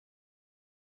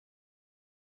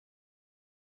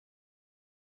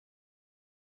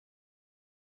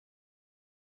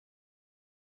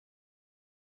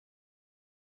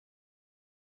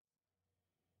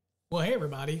Well, hey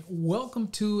everybody, welcome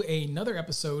to another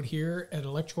episode here at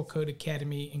Electrical Code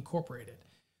Academy Incorporated.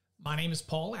 My name is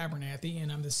Paul Abernathy and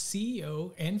I'm the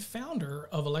CEO and founder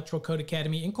of Electrical Code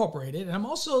Academy Incorporated, and I'm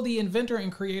also the inventor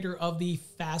and creator of the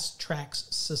Fast Tracks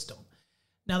system.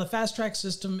 Now, the Fast Track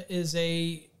system is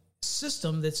a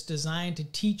system that's designed to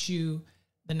teach you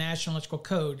the National Electrical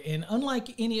Code, and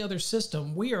unlike any other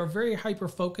system, we are very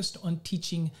hyper-focused on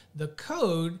teaching the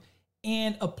code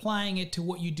and applying it to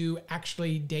what you do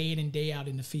actually day in and day out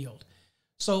in the field.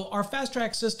 So our Fast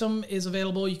Track system is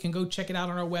available. You can go check it out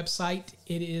on our website.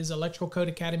 It is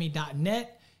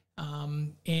electricalcodeacademy.net,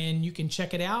 and you can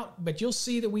check it out. But you'll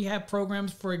see that we have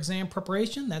programs for exam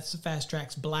preparation. That's the Fast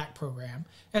Track's Black program.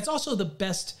 That's also the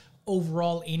best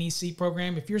overall NEC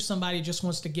program. If you're somebody who just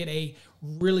wants to get a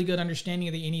really good understanding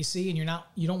of the NEC and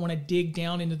you don't want to dig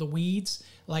down into the weeds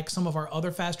like some of our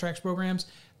other Fast Tracks programs,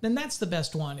 then that's the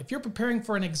best one. If you're preparing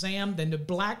for an exam, then the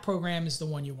Black program is the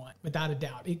one you want, without a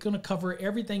doubt. It's going to cover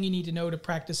everything you need to know to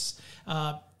practice,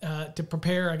 to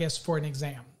prepare, I guess, for an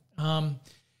exam.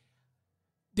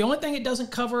 The only thing it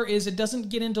doesn't cover is it doesn't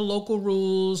get into local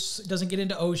rules, it doesn't get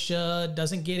into OSHA, it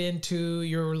doesn't get into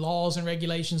your laws and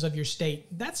regulations of your state.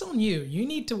 That's on you. You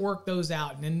need to work those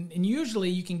out. And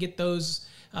usually you can get those,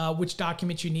 which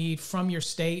documents you need from your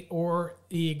state or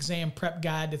the exam prep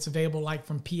guide that's available like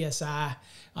from PSI,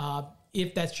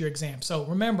 if that's your exam. So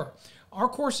remember, our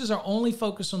courses are only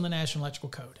focused on the National Electrical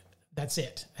Code. That's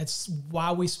it. That's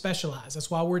why we specialize. That's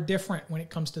why we're different when it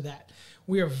comes to that.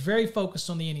 We are very focused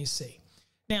on the NEC.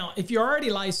 Now, if you're already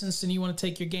licensed and you want to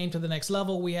take your game to the next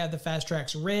level, we have the Fast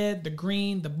Tracks Red, the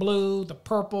Green, the Blue, the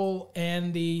Purple,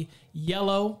 and the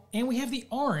Yellow. And we have the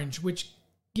Orange, which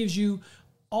gives you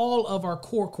all of our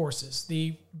core courses,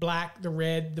 the Black, the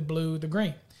Red, the Blue, the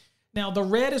Green. Now, the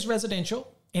Red is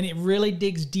residential, and it really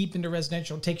digs deep into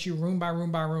residential. It takes you room by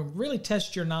room by room, really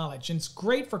tests your knowledge. And it's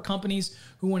great for companies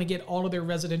who want to get all of their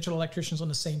residential electricians on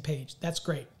the same page. That's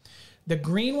great. The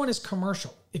Green one is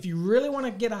commercial. If you really want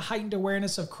to get a heightened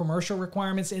awareness of commercial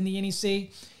requirements in the NEC,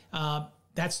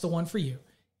 that's the one for you.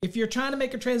 If you're trying to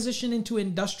make a transition into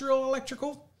industrial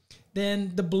electrical,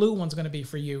 then the Blue one's going to be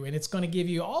for you. And it's going to give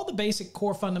you all the basic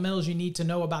core fundamentals you need to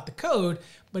know about the code,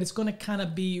 but it's going to kind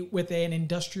of be with an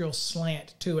industrial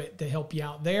slant to it to help you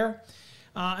out there.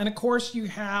 And of course, you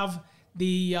have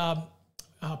the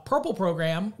Purple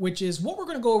program, which is what we're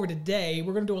going to go over today.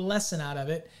 We're going to do a lesson out of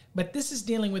it, but this is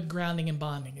dealing with grounding and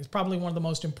bonding. It's probably one of the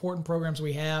most important programs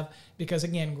we have because,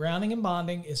 again, grounding and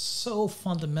bonding is so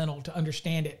fundamental to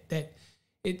understand it that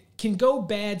it can go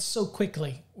bad so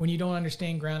quickly when you don't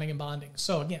understand grounding and bonding.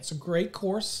 So, again, it's a great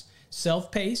course,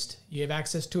 self-paced. You have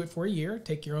access to it for a year.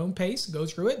 Take your own pace, go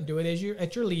through it, and do it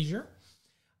at your leisure.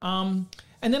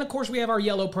 And then, of course, we have our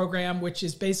Yellow program, which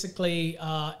is basically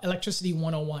Electricity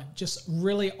 101, just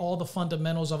really all the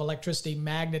fundamentals of electricity,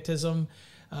 magnetism,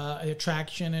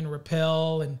 attraction and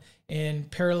repel, and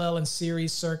parallel and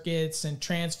series circuits, and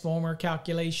transformer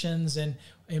calculations, and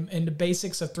the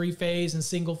basics of three-phase and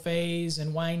single-phase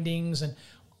and windings, and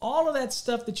all of that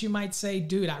stuff that you might say,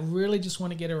 dude, I really just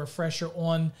want to get a refresher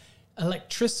on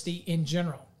electricity in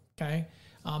general, okay?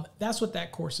 That's what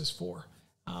that course is for.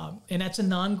 And that's a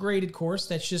non-graded course.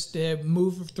 That's just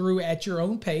move through at your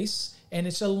own pace, and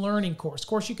it's a learning course. Of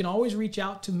course, you can always reach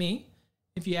out to me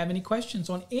if you have any questions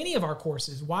on any of our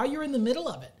courses while you're in the middle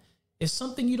of it. If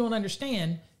something you don't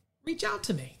understand, reach out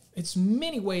to me. It's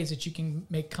many ways that you can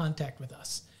make contact with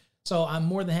us. So I'm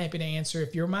more than happy to answer.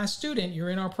 If you're my student, you're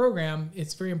in our program,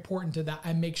 it's very important that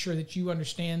I make sure that you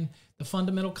understand the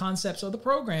fundamental concepts of the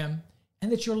program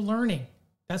and that you're learning.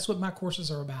 That's what my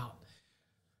courses are about.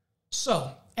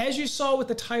 So, as you saw with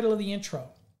the title of the intro,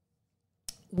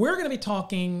 we're going to be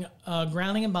talking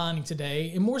grounding and bonding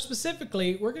today. And more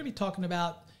specifically, we're going to be talking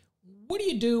about what do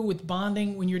you do with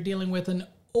bonding when you're dealing with an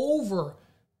over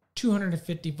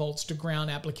 250 volts to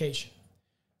ground application.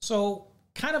 So,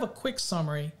 kind of a quick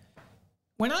summary.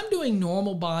 When I'm doing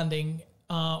normal bonding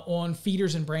on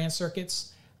feeders and branch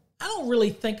circuits, I don't really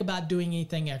think about doing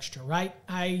anything extra, right?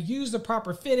 I use the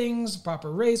proper fittings,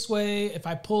 proper raceway. If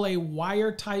I pull a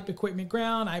wire type equipment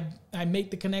ground, I make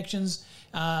the connections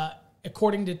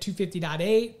according to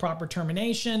 250.8, proper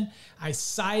termination. I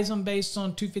size them based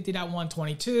on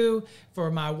 250.122 for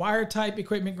my wire type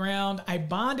equipment ground. I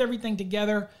bond everything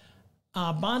together,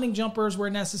 bonding jumpers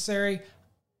where necessary.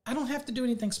 I don't have to do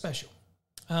anything special.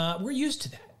 We're used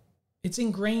to that. It's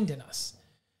ingrained in us.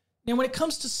 Now, when it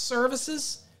comes to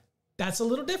services, that's a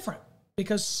little different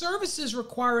because services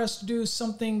require us to do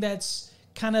something that's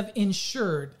kind of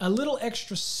insured, a little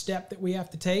extra step that we have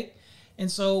to take.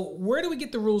 And so where do we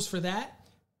get the rules for that?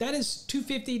 That is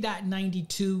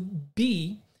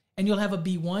 250.92b, and you'll have a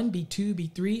B1, B2,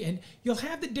 B3, and you'll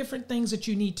have the different things that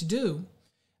you need to do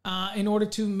in order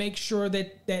to make sure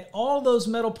that all those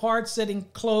metal parts that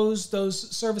enclose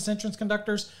those service entrance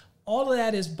conductors, all of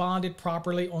that is bonded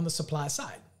properly on the supply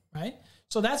side, right?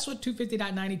 So that's what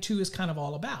 250.92 is kind of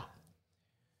all about.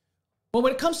 But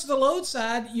when it comes to the load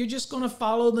side, you're just going to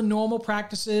follow the normal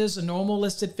practices, the normal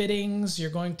listed fittings. You're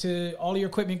going to, all your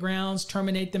equipment grounds,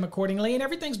 terminate them accordingly, and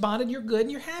everything's bonded, you're good,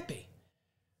 and you're happy.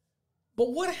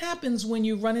 But what happens when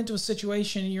you run into a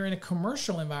situation and you're in a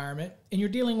commercial environment and you're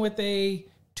dealing with a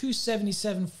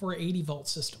 277 480 volt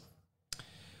system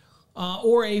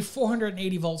or a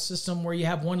 480 volt system where you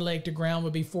have one leg to ground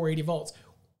would be 480 volts?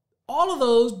 All of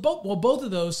those, both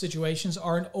of those situations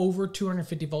are an over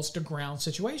 250 volts to ground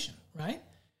situation, right?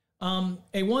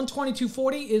 A 120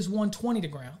 240 is 120 to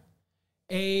ground.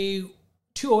 A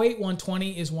 208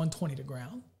 120 is 120 to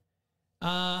ground.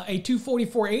 A 240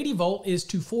 480 volt is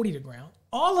 240 to ground.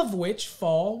 All of which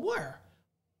fall where?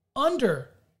 Under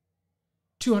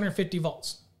 250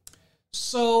 volts.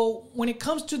 So when it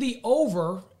comes to the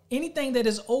over, anything that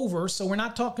is over, so we're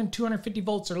not talking 250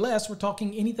 volts or less, we're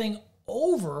talking anything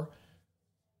over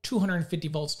 250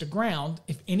 volts to ground.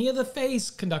 If any of the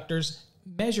phase conductors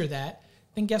measure that,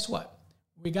 then guess what?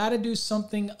 We got to do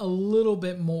something a little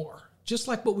bit more, just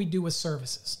like what we do with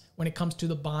services when it comes to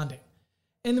the bonding.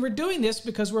 And we're doing this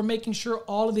because we're making sure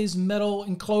all of these metal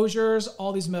enclosures,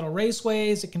 all these metal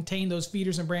raceways that contain those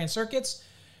feeders and branch circuits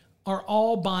are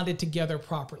all bonded together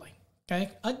properly.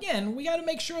 Okay. Again, we got to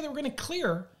make sure that we're going to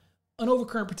clear an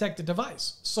overcurrent protected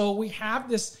device. So we have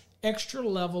this extra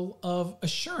level of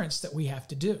assurance that we have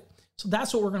to do. So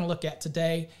that's what we're going to look at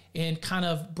today and kind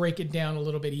of break it down a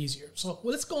little bit easier. So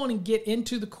let's go on and get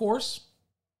into the course.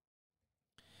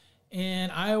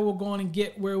 And I will go on and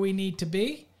get where we need to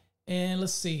be. And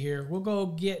let's see here. We'll go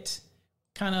get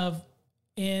kind of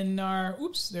in our,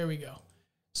 oops, there we go.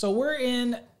 So we're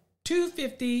in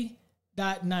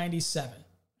 250.97.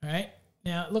 All right.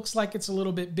 Now it looks like it's a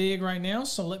little bit big right now.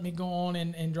 So let me go on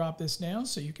and drop this down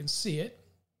so you can see it.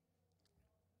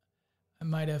 I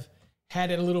might have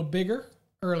had it a little bigger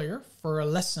earlier for a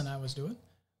lesson I was doing.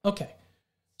 Okay,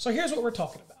 so here's what we're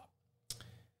talking about.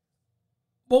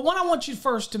 Well, one, I want you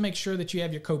first to make sure that you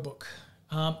have your code book.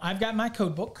 I've got my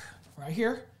code book right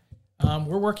here.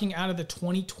 We're working out of the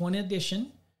 2020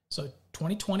 edition. So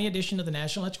 2020 edition of the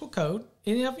National Electrical Code.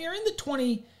 And if you're in the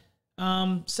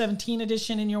 2017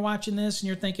 edition and you're watching this and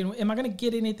you're thinking, am I going to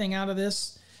get anything out of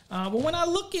this? Well, when I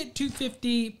look at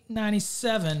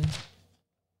 250.97,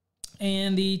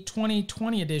 and the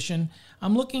 2020 edition,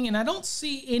 I'm looking and I don't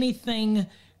see anything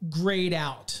grayed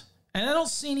out. And I don't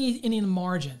see any of the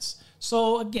margins.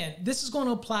 So again, this is going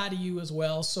to apply to you as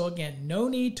well. So again, no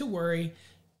need to worry.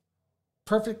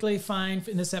 Perfectly fine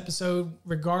in this episode,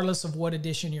 regardless of what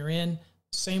edition you're in.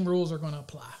 Same rules are going to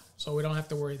apply. So we don't have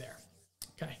to worry there.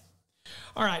 Okay.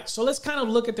 All right, so let's kind of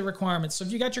look at the requirements. So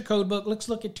if you got your code book, let's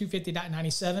look at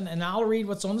 250.97, and I'll read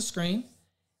what's on the screen.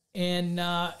 And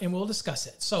we'll discuss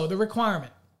it. So the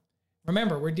requirement,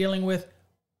 remember, we're dealing with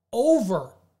over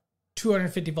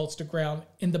 250 volts to ground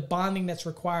in the bonding that's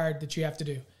required that you have to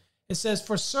do. It says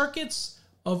for circuits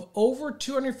of over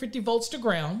 250 volts to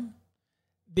ground,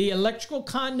 the electrical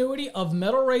continuity of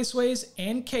metal raceways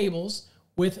and cables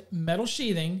with metal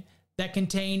sheathing that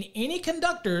contain any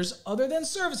conductors other than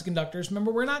service conductors.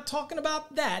 Remember, we're not talking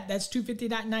about that. That's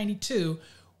 250.92.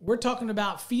 We're talking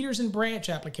about feeders and branch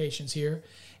applications here.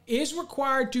 Is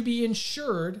required to be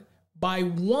insured by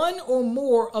one or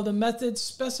more of the methods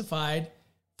specified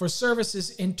for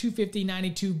services in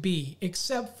 250.92B,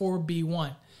 except for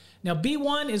B1. Now,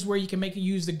 B1 is where you can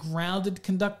use the grounded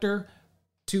conductor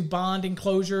to bond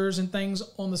enclosures and things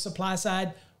on the supply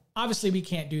side. Obviously, we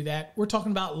can't do that. We're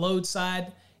talking about load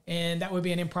side, and that would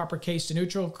be an improper case to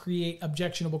neutral, create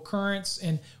objectionable currents,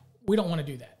 and we don't want to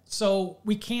do that. So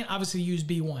we can't obviously use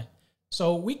B1.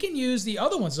 So we can use the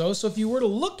other ones though. So if you were to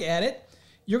look at it,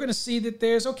 you're going to see that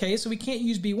there's, okay, so we can't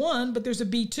use B1, but there's a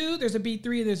B2, there's a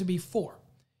B3, there's a B4,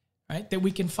 right, that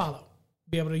we can follow,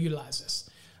 be able to utilize this.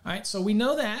 All right, so we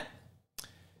know that.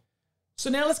 So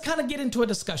now let's kind of get into a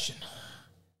discussion.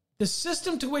 The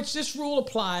system to which this rule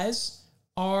applies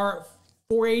are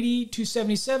 480,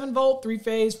 277 volt,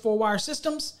 three-phase, four-wire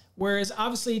systems, whereas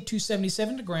obviously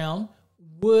 277 to ground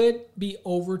would be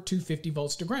over 250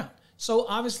 volts to ground. So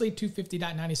obviously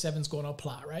 250.97 is going to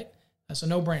apply, right? That's a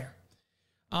no-brainer.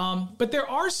 But there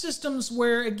are systems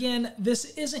where, again, this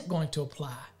isn't going to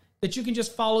apply, that you can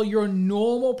just follow your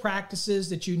normal practices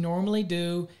that you normally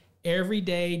do every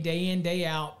day, day in, day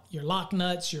out, your lock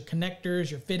nuts, your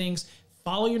connectors, your fittings,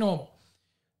 follow your normal.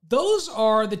 Those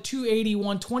are the 280,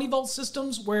 120 volt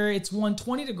systems where it's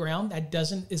 120 to ground. That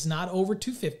is not over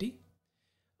 250.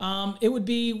 It would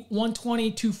be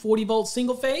 120, 240 volt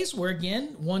single phase, where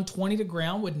again, 120 to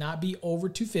ground would not be over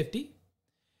 250.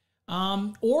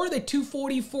 Or the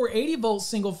 240, 480 volt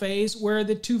single phase, where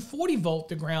the 240 volt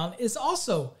to ground is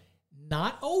also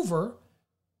not over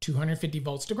 250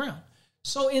 volts to ground.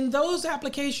 So in those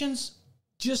applications,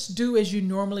 just do as you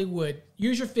normally would.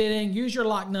 Use your fitting, use your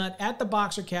lock nut at the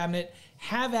box or cabinet,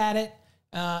 have at it,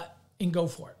 and go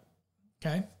for it.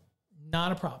 Okay?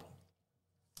 Not a problem.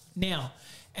 Now,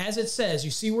 as it says,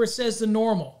 you see where it says the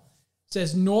normal. It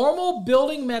says normal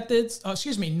bonding methods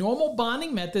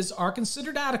are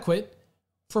considered adequate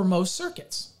for most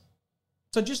circuits.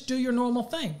 So just do your normal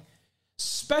thing.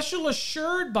 Special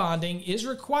assured bonding is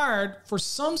required for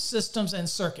some systems and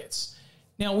circuits.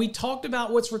 Now, we talked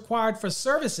about what's required for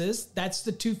services. That's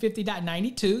the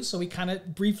 250.92, so we kind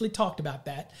of briefly talked about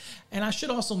that. And I should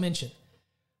also mention,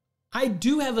 I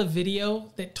do have a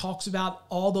video that talks about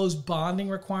all those bonding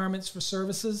requirements for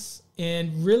services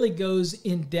and really goes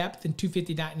in depth in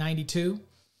 250.92,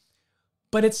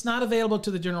 but it's not available to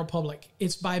the general public.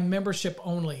 It's by membership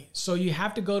only. So you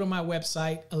have to go to my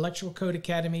website,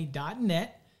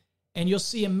 electricalcodeacademy.net, and you'll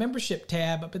see a membership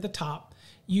tab up at the top.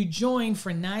 You join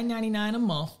for $9.99 a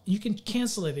month. You can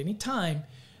cancel at any time.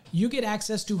 You get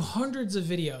access to hundreds of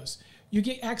videos. You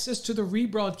get access to the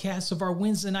rebroadcasts of our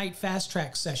Wednesday night fast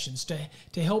track sessions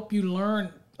to help you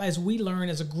learn as we learn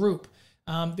as a group.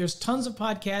 There's tons of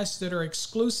podcasts that are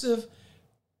exclusive.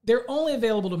 They're only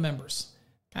available to members.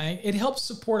 Okay? It helps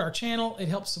support our channel. It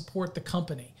helps support the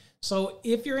company. So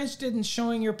if you're interested in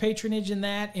showing your patronage in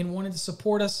that and wanting to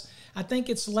support us, I think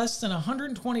it's less than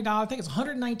 $120. I think it's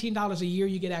 $119 a year.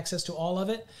 You get access to all of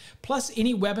it. Plus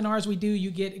any webinars we do, you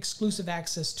get exclusive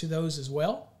access to those as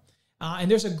well.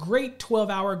 And there's a great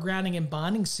 12-hour grounding and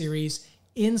bonding series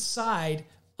inside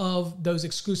of those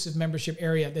exclusive membership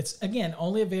area that's, again,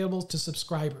 only available to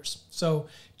subscribers. So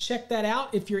check that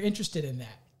out if you're interested in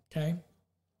that, okay?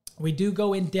 We do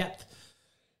go in depth.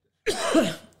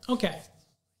 Okay.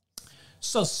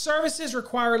 So services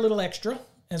require a little extra,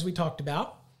 as we talked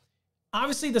about.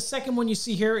 Obviously, the second one you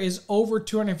see here is over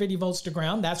 250 volts to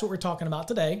ground. That's what we're talking about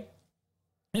today.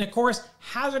 And of course,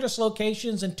 hazardous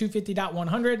locations and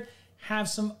 250.100 have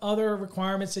some other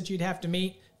requirements that you'd have to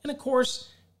meet. And of course,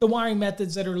 the wiring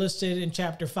methods that are listed in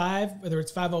Chapter 5, whether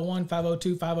it's 501,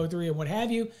 502, 503, and what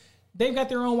have you, they've got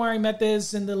their own wiring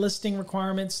methods and the listing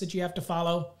requirements that you have to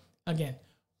follow. Again,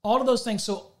 all of those things.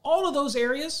 So all of those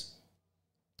areas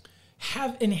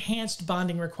have enhanced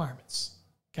bonding requirements,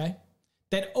 okay?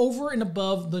 That over and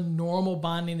above the normal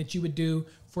bonding that you would do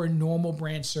for a normal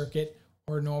branch circuit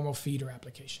or a normal feeder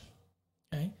application,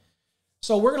 okay?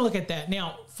 So we're gonna look at that.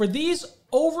 Now, for these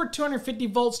over 250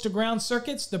 volts to ground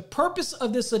circuits, the purpose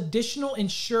of this additional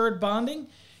insured bonding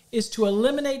is to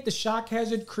eliminate the shock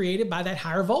hazard created by that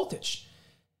higher voltage.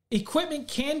 Equipment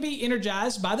can be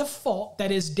energized by the fault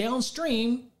that is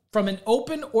downstream from an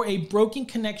open or a broken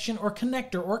connection or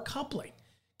connector or coupling.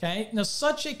 Okay, now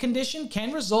such a condition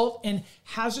can result in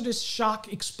hazardous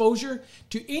shock exposure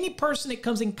to any person that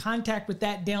comes in contact with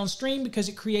that downstream because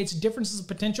it creates differences of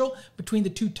potential between the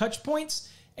two touch points.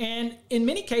 And in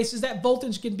many cases, that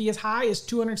voltage can be as high as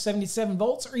 277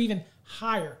 volts or even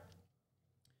higher,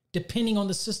 depending on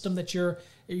the system that you're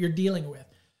dealing with.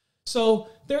 So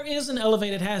there is an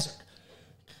elevated hazard.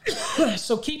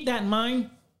 So keep that in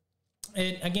mind.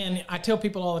 And again, I tell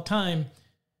people all the time,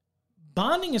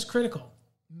 bonding is critical.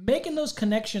 Making those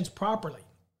connections properly,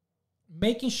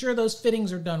 making sure those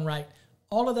fittings are done right,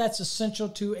 all of that's essential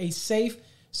to a safe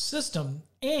system,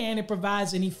 and it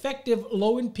provides an effective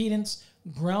low impedance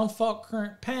ground fault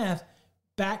current path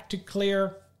back to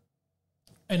clear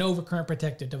an overcurrent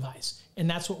protected device. And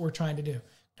that's what we're trying to do,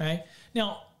 okay?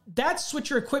 Now, that's what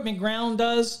your equipment ground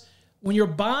does. When you're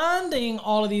bonding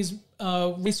all of these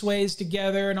raceways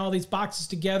together and all these boxes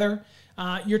together,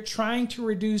 you're trying to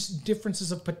reduce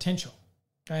differences of potential.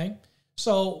 Okay,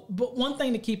 so but one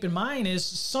thing to keep in mind is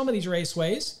some of these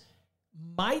raceways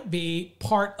might be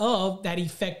part of that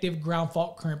effective ground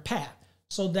fault current path.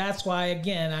 So that's why,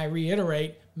 again, I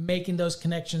reiterate, making those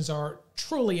connections are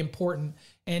truly important,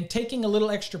 and taking a little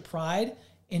extra pride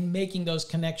in making those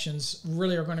connections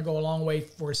really are going to go a long way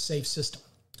for a safe system.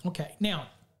 Okay, now,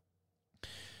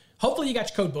 hopefully you got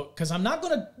your code book, because I'm not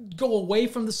going to go away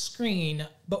from the screen,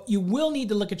 but you will need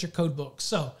to look at your code book.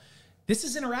 So this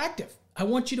is interactive. I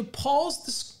want you to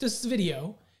pause this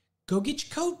video, go get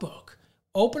your code book,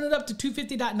 open it up to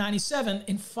 250.97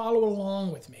 and follow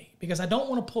along with me, because I don't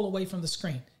want to pull away from the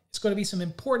screen. It's going to be some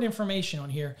important information on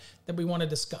here that we want to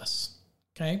discuss.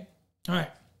 Okay? All right.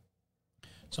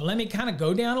 So let me kind of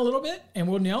go down a little bit and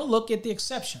we'll now look at the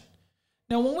exception.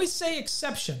 Now, when we say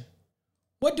exception,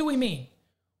 what do we mean?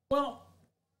 Well,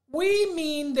 we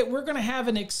mean that we're going to have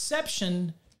an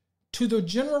exception to the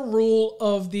general rule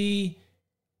of the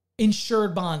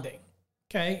insured bonding.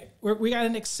 Okay, we got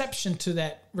an exception to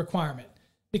that requirement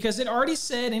because it already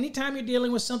said anytime you're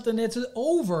dealing with something that's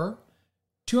over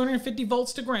 250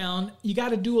 volts to ground, you got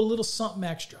to do a little something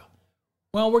extra.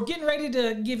 Well, we're getting ready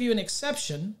to give you an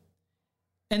exception,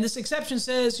 and this exception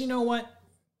says, you know what?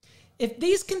 If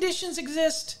these conditions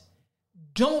exist,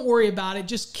 don't worry about it.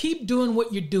 Just keep doing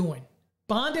what you're doing.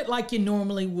 Bond it like you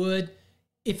normally would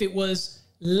if it was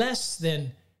less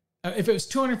than, if it was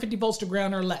 250 volts to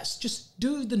ground or less. Just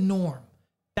do the norm.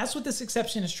 That's what this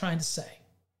exception is trying to say,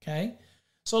 okay?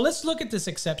 So let's look at this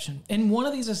exception, and one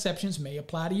of these exceptions may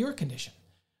apply to your condition.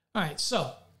 All right,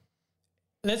 so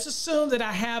let's assume that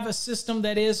I have a system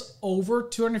that is over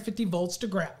 250 volts to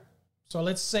ground. So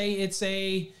let's say it's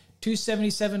a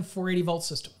 277 480 volt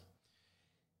system.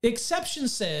 The exception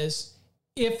says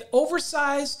if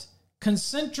oversized,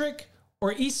 concentric,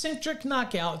 or eccentric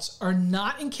knockouts are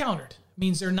not encountered,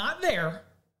 means they're not there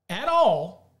at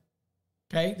all,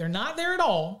 okay? They're not there at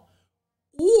all,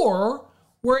 or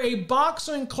where a box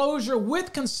or enclosure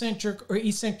with concentric or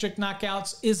eccentric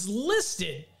knockouts is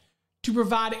listed to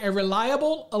provide a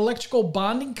reliable electrical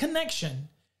bonding connection,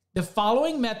 the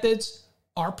following methods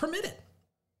are permitted.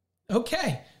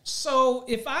 Okay, so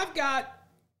if I've got,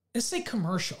 let's say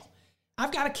commercial,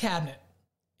 I've got a cabinet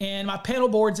and my panel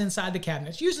board's inside the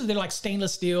cabinets. Usually they're like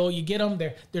stainless steel. You get them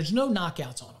there. There's no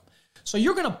knockouts on them. So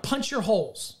you're going to punch your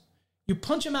holes. You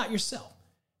punch them out yourself.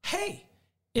 Hey,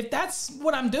 if that's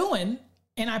what I'm doing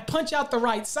and I punch out the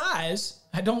right size,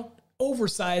 I don't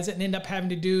oversize it and end up having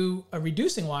to do a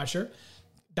reducing washer,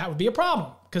 that would be a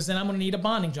problem because then I'm going to need a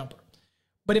bonding jumper.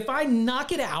 But if I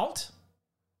knock it out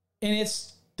and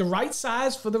it's the right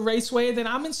size for the raceway that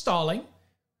I'm installing,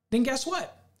 then guess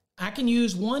what? I can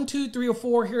use 1, 2, 3, or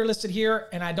 4 here listed here,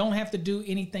 and I don't have to do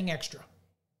anything extra,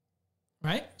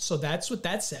 right? So that's what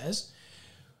that says.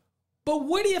 But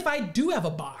what if I do have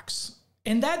a box,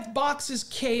 and that box's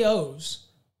KOs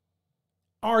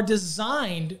are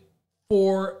designed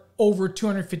for over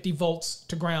 250 volts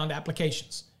to ground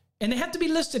applications, and they have to be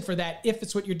listed for that if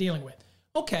it's what you're dealing with.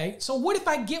 Okay, so what if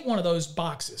I get one of those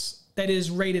boxes that is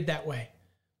rated that way?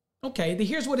 Okay,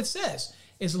 here's what it says.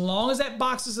 As long as that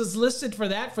box is listed for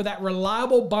that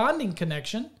reliable bonding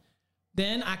connection,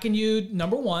 then I can use,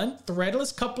 number one,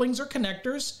 threadless couplings or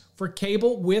connectors for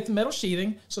cable with metal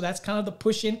sheathing. So that's kind of the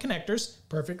push-in connectors.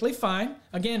 Perfectly fine.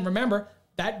 Again, remember,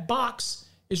 that box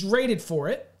is rated for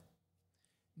it.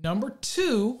 Number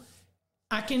two,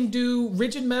 I can do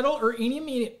rigid metal or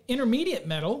intermediate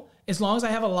metal as long as I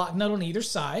have a lock nut on either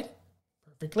side.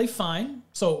 Perfectly fine.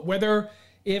 So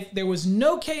if there was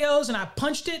no KOs and I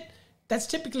punched it, that's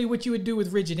typically what you would do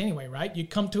with rigid anyway, right? You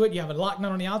come to it, you have a lock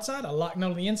nut on the outside, a lock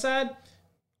nut on the inside,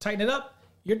 tighten it up,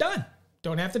 you're done.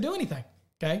 Don't have to do anything,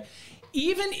 okay?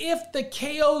 Even if the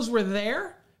KOs were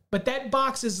there, but that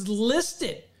box is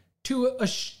listed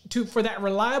for that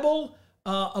reliable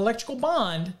electrical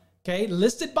bond, okay,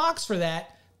 listed box for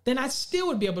that, then I still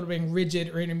would be able to bring rigid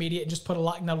or intermediate and just put a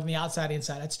lock nut on the outside,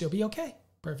 inside. I'd still be okay.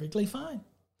 Perfectly fine.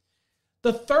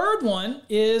 The third one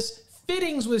is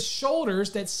fittings with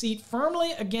shoulders that seat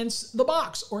firmly against the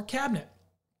box or cabinet,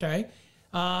 okay?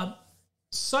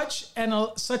 Such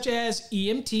as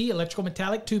EMT, electrical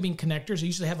metallic tubing connectors,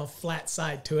 usually have a flat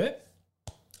side to it.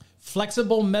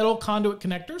 Flexible metal conduit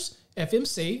connectors,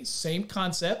 FMC, same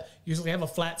concept, usually have a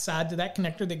flat side to that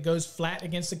connector that goes flat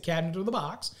against the cabinet or the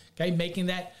box, okay, making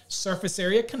that surface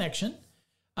area connection.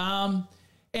 And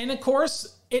of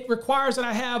course, it requires that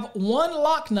I have one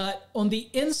lock nut on the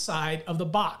inside of the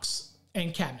box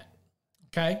and cabinet,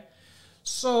 okay?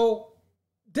 So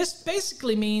this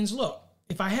basically means, look,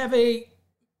 if I have a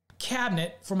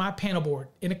cabinet for my panel board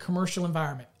in a commercial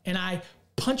environment and I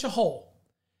punch a hole,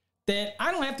 then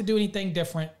I don't have to do anything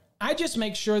different. I just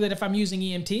make sure that if I'm using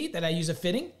EMT, that I use a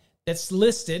fitting that's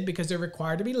listed because they're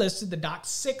required to be listed. The DOC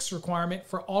 6 requirement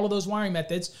for all of those wiring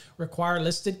methods require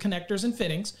listed connectors and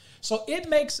fittings. So it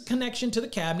makes a connection to the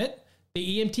cabinet.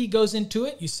 The EMT goes into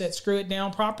it. You screw it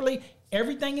down properly.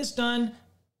 Everything is done.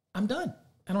 I'm done.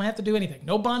 I don't have to do anything.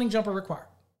 No bonding jumper required.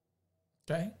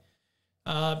 Okay.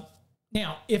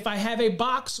 Now, if I have a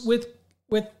box with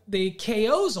the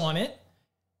KOs on it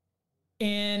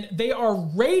and they are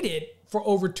rated for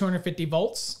over 250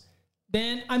 volts,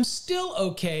 then I'm still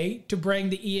okay to bring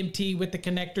the EMT with the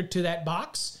connector to that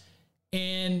box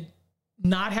and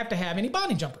not have to have any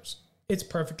bonding jumpers. It's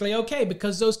perfectly okay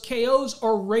because those KOs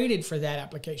are rated for that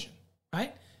application,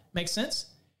 right? Makes sense?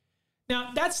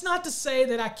 Now, that's not to say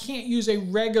that I can't use a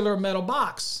regular metal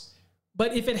box,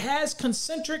 but if it has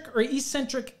concentric or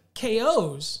eccentric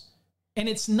KOs and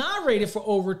it's not rated for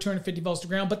over 250 volts to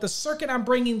ground, but the circuit I'm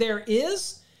bringing there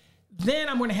is, then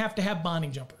I'm going to have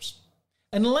bonding jumpers.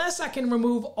 Unless I can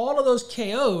remove all of those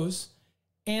KOs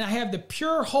and I have the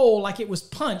pure hole like it was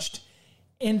punched,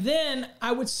 and then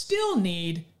I would still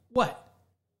need what?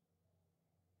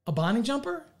 A bonding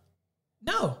jumper?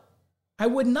 No, I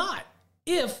would not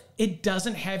if it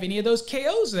doesn't have any of those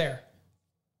KOs there.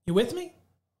 You with me?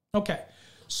 Okay.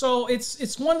 So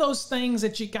it's one of those things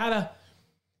that you gotta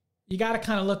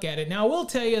kind of look at it. Now, I will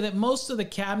tell you that most of the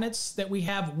cabinets that we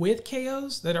have with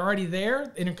KOs that are already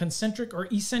there, in a concentric or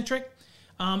eccentric,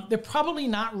 they're probably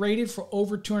not rated for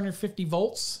over 250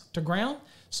 volts to ground.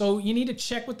 So you need to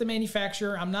check with the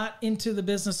manufacturer. I'm not into the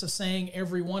business of saying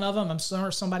every one of them. I'm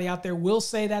sure somebody out there will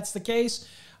say that's the case.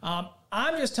 I'm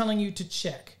just telling you to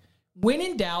check. When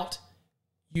in doubt,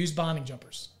 use bonding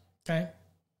jumpers. Okay.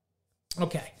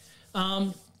 Okay.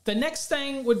 The next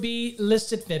thing would be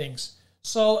listed fittings.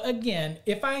 So again,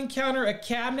 if I encounter a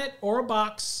cabinet or a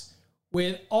box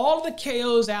with all the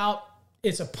KOs out,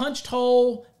 it's a punched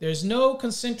hole, there's no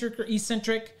concentric or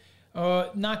eccentric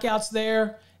knockouts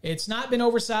there, it's not been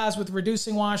oversized with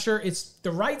reducing washer, it's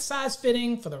the right size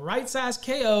fitting for the right size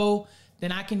KO,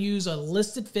 then I can use a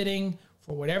listed fitting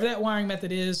for whatever that wiring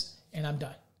method is, and I'm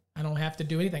done. I don't have to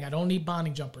do anything. I don't need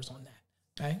bonding jumpers on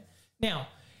that. Okay. Now,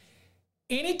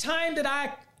 anytime that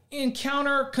I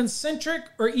encounter concentric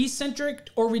or eccentric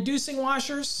or reducing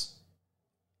washers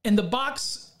and the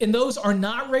box and those are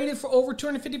not rated for over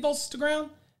 250 volts to ground,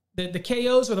 the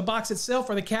KOs or the box itself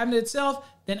or the cabinet itself,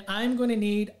 then I'm going to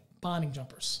need bonding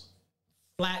jumpers.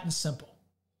 Flat and simple.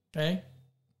 Okay.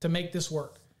 To make this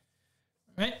work.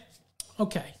 All right.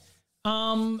 Okay.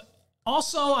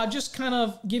 Also, I'll just kind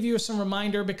of give you some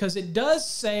reminder because it does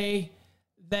say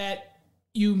that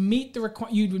you meet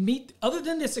the other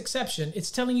than this exception,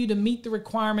 it's telling you to meet the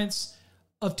requirements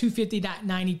of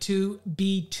 250.92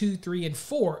 B2, 3, and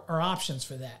 4 are options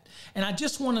for that. And I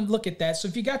just want to look at that. So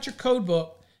if you got your code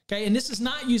book, okay, and this is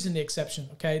not using the exception,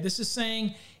 okay, this is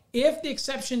saying if the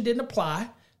exception didn't apply,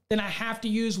 then I have to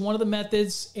use one of the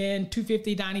methods in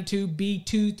 250.92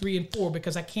 B2, 3, and 4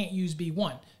 because I can't use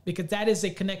B1 because that is a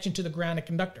connection to the grounded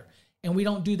conductor. And we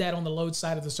don't do that on the load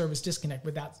side of the service disconnect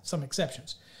without some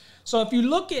exceptions. So if you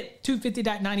look at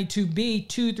 250.92B,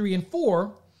 2, 3, and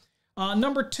 4,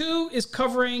 number 2 is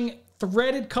covering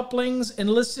threaded couplings and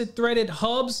listed threaded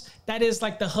hubs. That is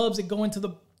like the hubs that go into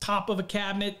the top of a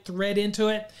cabinet, thread into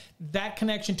it. That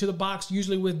connection to the box,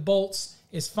 usually with bolts,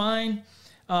 is fine.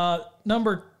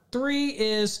 Number 3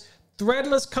 is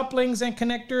threadless couplings and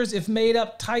connectors if made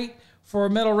up tight for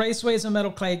metal raceways and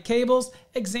metal clad cables.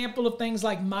 Example of things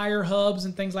like Meyer hubs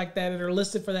and things like that are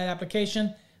listed for that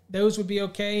application. Those would be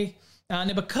okay.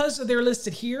 And because they're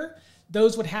listed here,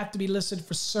 those would have to be listed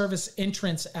for service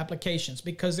entrance applications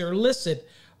because they're listed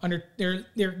under,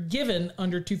 they're given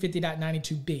under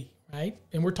 250.92B, right?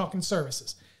 And we're talking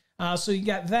services. So you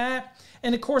got that.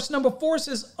 And of course, number 4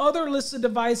 says other listed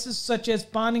devices such as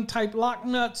bonding type lock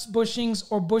nuts, bushings,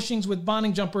 or bushings with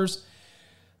bonding jumpers.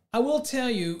 I will tell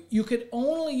you, you could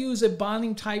only use a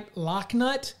bonding type lock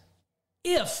nut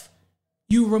if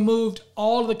you removed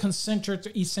all of the concentric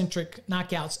or eccentric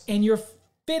knockouts and your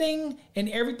fitting and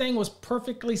everything was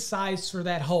perfectly sized for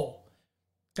that hole.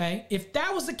 Okay. If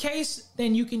that was the case,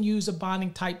 then you can use a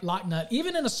bonding type lock nut,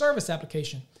 even in a service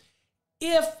application,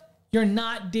 if you're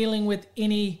not dealing with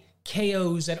any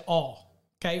KOs at all.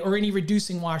 Okay. Or any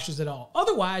reducing washers at all.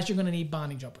 Otherwise, you're going to need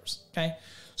bonding jumpers. Okay.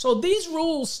 So these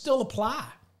rules still apply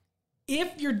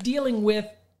if you're dealing with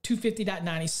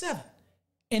 250.97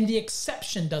 and the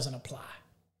exception doesn't apply.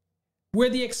 Where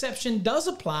the exception does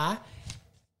apply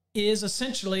is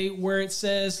essentially where it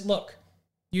says, look,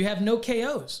 you have no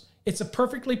KOs. It's a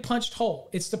perfectly punched hole.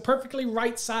 It's the perfectly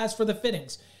right size for the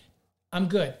fittings. I'm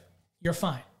good. You're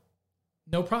fine.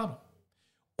 No problem.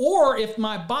 Or if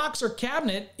my box or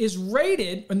cabinet is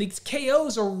rated, and these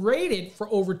KOs are rated for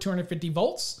over 250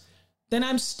 volts, then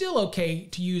I'm still okay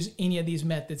to use any of these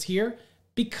methods here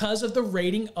because of the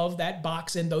rating of that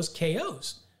box and those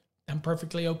KOs. I'm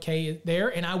perfectly okay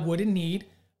there, and I wouldn't need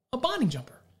a bonding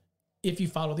jumper if you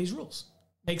follow these rules.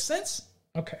 Make sense?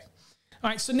 Okay. All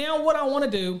right, so now what I want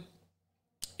to do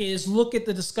is look at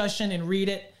the discussion and read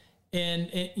it,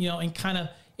 and kind of,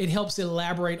 it helps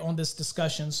elaborate on this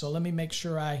discussion. So let me make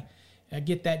sure I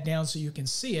get that down so you can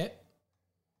see it.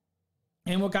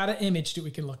 And we've got an image that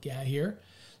we can look at here.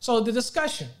 So the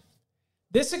discussion.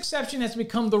 This exception has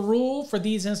become the rule for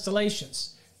these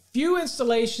installations. Few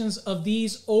installations of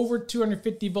these over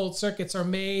 250 volt circuits are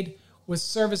made with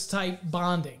service type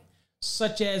bonding.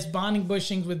 such as bonding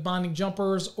bushings with bonding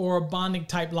jumpers or bonding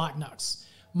type lock nuts.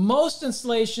 Most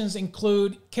installations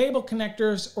include cable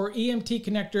connectors or EMT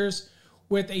connectors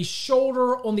with a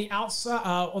shoulder on the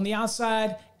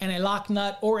outside and a lock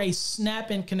nut, or a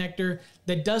snap-in connector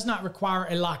that does not require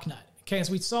a lock nut. Okay,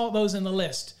 so we saw those in the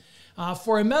list.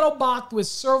 For a metal box with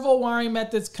servo wiring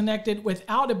methods connected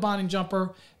without a bonding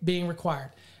jumper being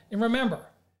required. And remember,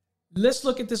 let's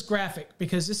look at this graphic,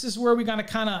 because this is where we're going to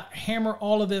kind of hammer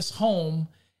all of this home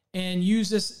and use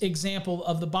this example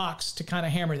of the box to kind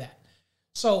of hammer that.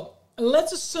 So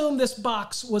let's assume this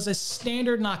box was a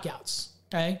standard knockouts.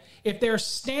 Okay, if there are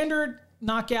standard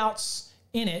knockouts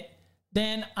in it,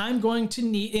 then I'm going to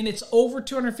need, and it's over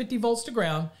 250 volts to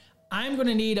ground, I'm going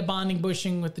to need a bonding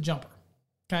bushing with the jumper.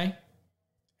 Okay,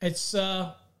 it's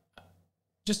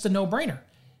just a no-brainer,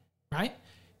 right?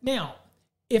 Now,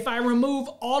 if I remove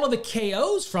all of the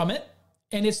KOs from it,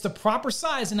 and it's the proper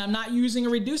size, and I'm not using a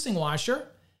reducing washer,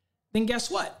 then guess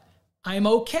what? I'm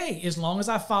okay as long as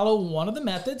I follow one of the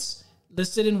methods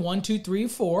listed in 1, 2, 3,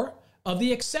 4 of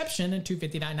the exception in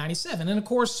 259.97. And of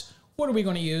course, what are we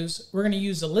going to use? We're going to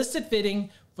use the listed fitting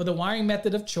for the wiring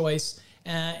method of choice,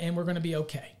 and we're going to be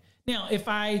okay. Now, if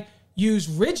I use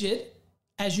rigid,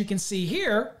 as you can see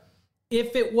here,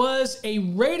 if it was a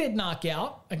rated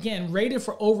knockout, again, rated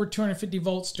for over 250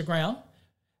 volts to ground,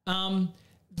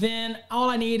 then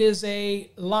all I need is a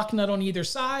lock nut on either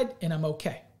side, and I'm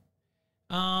okay.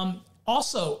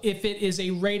 Also, if it is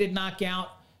a rated knockout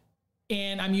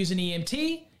and I'm using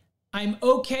EMT, I'm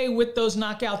okay with those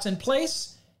knockouts in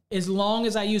place as long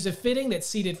as I use a fitting that's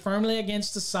seated firmly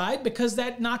against the side, because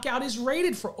that knockout is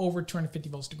rated for over 250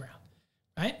 volts to ground,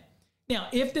 right? Now,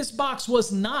 if this box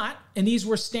was not, and these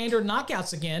were standard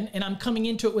knockouts again, and I'm coming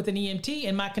into it with an EMT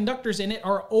and my conductors in it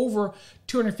are over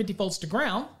 250 volts to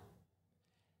ground,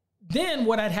 then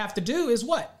what I'd have to do is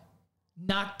what?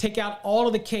 Take out all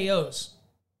of the KOs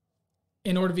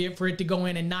in order for it to go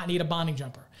in and not need a bonding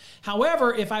jumper.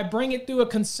 However, if I bring it through a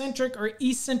concentric or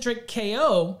eccentric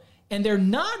KO, and they're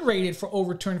not rated for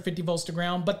over 250 volts to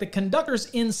ground, but the conductors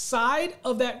inside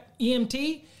of that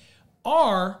EMT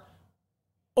are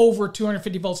over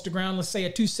 250 volts to ground, let's say a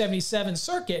 277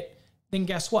 circuit, then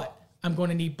guess what? I'm going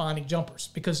to need bonding jumpers,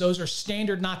 because those are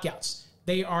standard knockouts.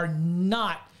 They are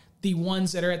not the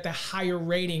ones that are at the higher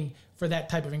rating for that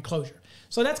type of enclosure.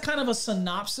 So that's kind of a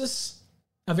synopsis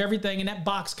of everything, and that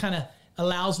box kind of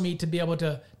allows me to be able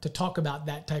to talk about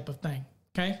that type of thing,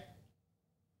 okay?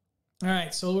 All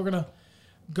right, so we're going to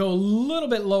go a little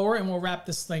bit lower, and we'll wrap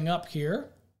this thing up here.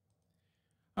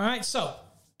 All right, so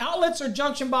outlets or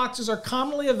junction boxes are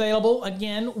commonly available,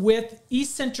 again, with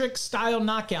eccentric style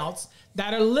knockouts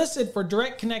that are listed for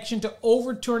direct connection to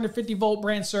over 250 volt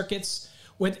branch circuits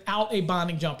without a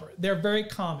bonding jumper. They're very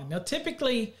common. Now,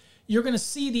 typically, you're going to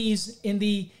see these in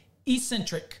the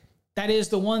eccentric. That is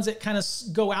the ones that kind of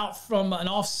go out from an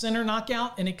off-center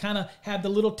knockout, and it kind of have the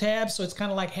little tabs, so it's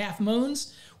kind of like half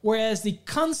moons. Whereas the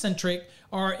concentric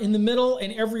are in the middle,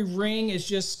 and every ring is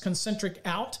just concentric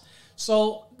out.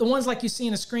 So the ones like you see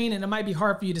in the screen, and it might be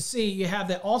hard for you to see, you have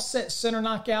the offset center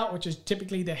knockout, which is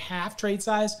typically the half trade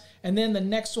size, and then the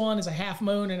next one is a half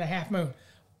moon and a half moon.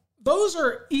 Those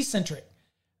are eccentric.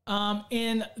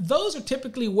 And those are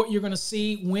typically what you're going to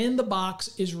see when the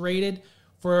box is rated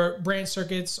for branch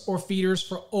circuits or feeders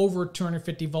for over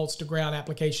 250 volts to ground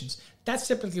applications. That's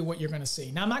typically what you're going to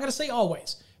see. Now, I'm not going to say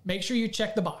always. Make sure you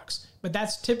check the box, but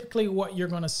that's typically what you're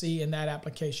going to see in that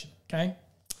application, okay?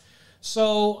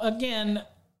 So again,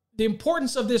 the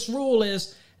importance of this rule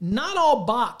is not all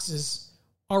boxes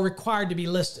are required to be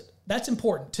listed. That's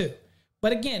important too.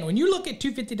 But again, when you look at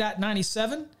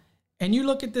 250.97 and you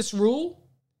look at this rule,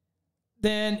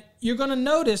 then you're going to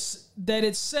notice that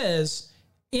it says,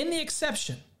 in the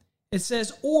exception, it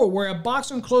says, or where a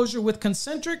box enclosure with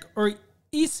concentric or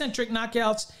eccentric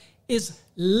knockouts is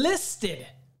listed,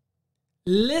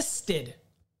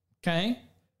 okay,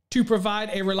 to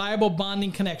provide a reliable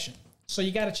bonding connection. So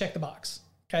you got to check the box,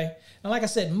 okay? Now, like I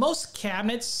said, most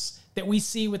cabinets that we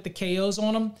see with the KOs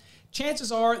on them,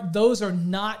 chances are those are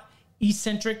not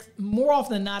eccentric. More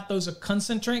often than not, those are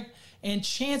concentric, and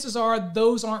chances are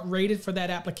those aren't rated for that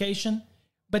application.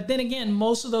 But then again,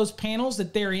 most of those panels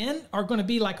that they're in are going to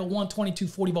be like a 122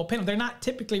 40 volt panel. They're not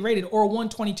typically rated, or a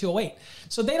 12208.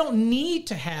 So they don't need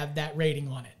to have that rating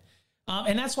on it.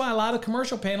 And that's why a lot of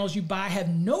commercial panels you buy have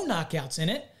no knockouts in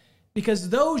it, because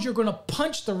those you're going to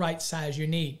punch the right size you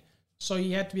need. So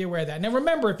you have to be aware of that. Now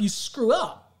remember, if you screw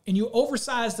up and you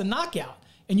oversize the knockout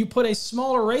and you put a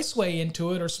smaller raceway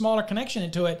into it or smaller connection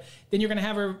into it, then you're going to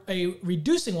have a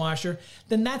reducing washer,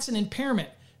 then that's an impairment.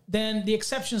 Then the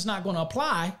exception is not going to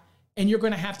apply, and you're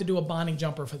going to have to do a bonding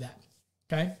jumper for that,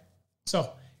 okay?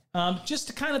 So just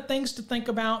the kind of things to think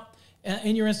about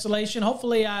in your installation.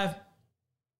 Hopefully I've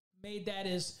made that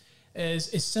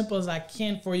as simple as I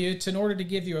can for you in order to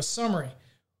give you a summary.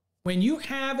 When you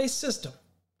have a system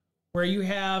where you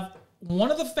have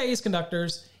one of the phase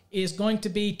conductors is going to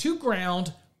be to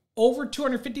ground over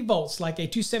 250 volts, like a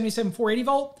 277 480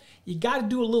 volt, you got to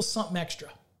do a little something extra.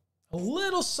 A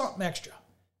little something extra,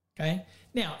 okay?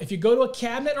 Now, if you go to a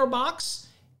cabinet or box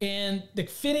and the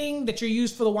fitting that you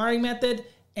use for the wiring method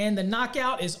and the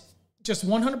knockout is just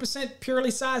 100%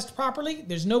 purely sized properly,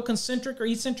 there's no concentric or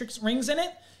eccentric rings in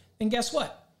it, then guess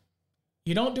what?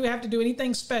 You don't have to do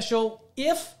anything special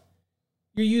if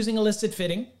you're using a listed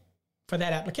fitting for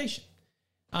that application.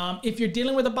 If you're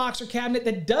dealing with a box or cabinet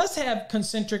that does have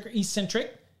concentric or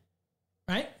eccentric,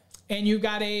 right, and you've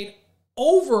got a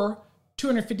over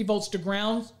 250 volts to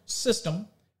ground system,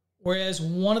 whereas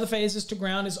one of the phases to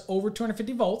ground is over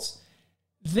 250 volts,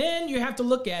 then you have to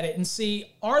look at it and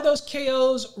see, are those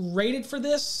KOs rated for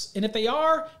this? And if they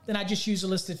are, then I just use a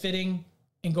listed fitting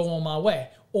and go on my way.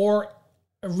 Or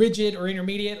a rigid or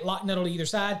intermediate, lock nut on either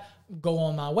side, go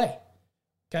on my way,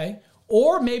 okay?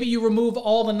 Or maybe you remove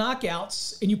all the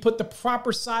knockouts and you put the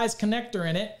proper size connector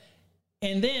in it,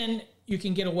 and then you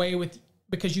can get away with,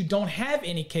 because you don't have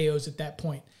any KOs at that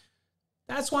point.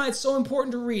 That's why it's so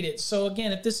important to read it. So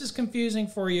again, if this is confusing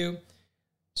for you,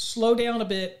 slow down a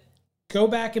bit, go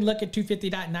back and look at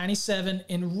 250.97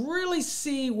 and really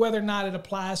see whether or not it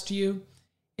applies to you.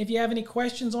 If you have any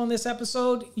questions on this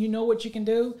episode, you know what you can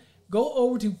do. Go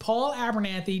over to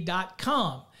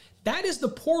paulabernathy.com. That is the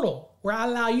portal where I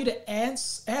allow you to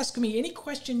ask me any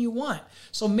question you want.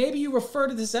 So maybe you refer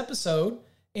to this episode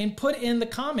and put in the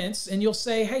comments and you'll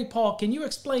say, hey, Paul, can you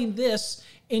explain this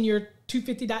in your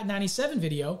 250.97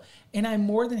 video? And I'm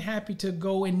more than happy to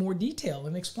go in more detail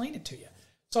and explain it to you.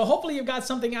 So hopefully you've got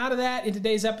something out of that in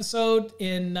today's episode.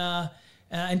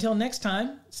 Until next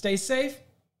time, stay safe.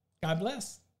 God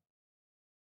bless.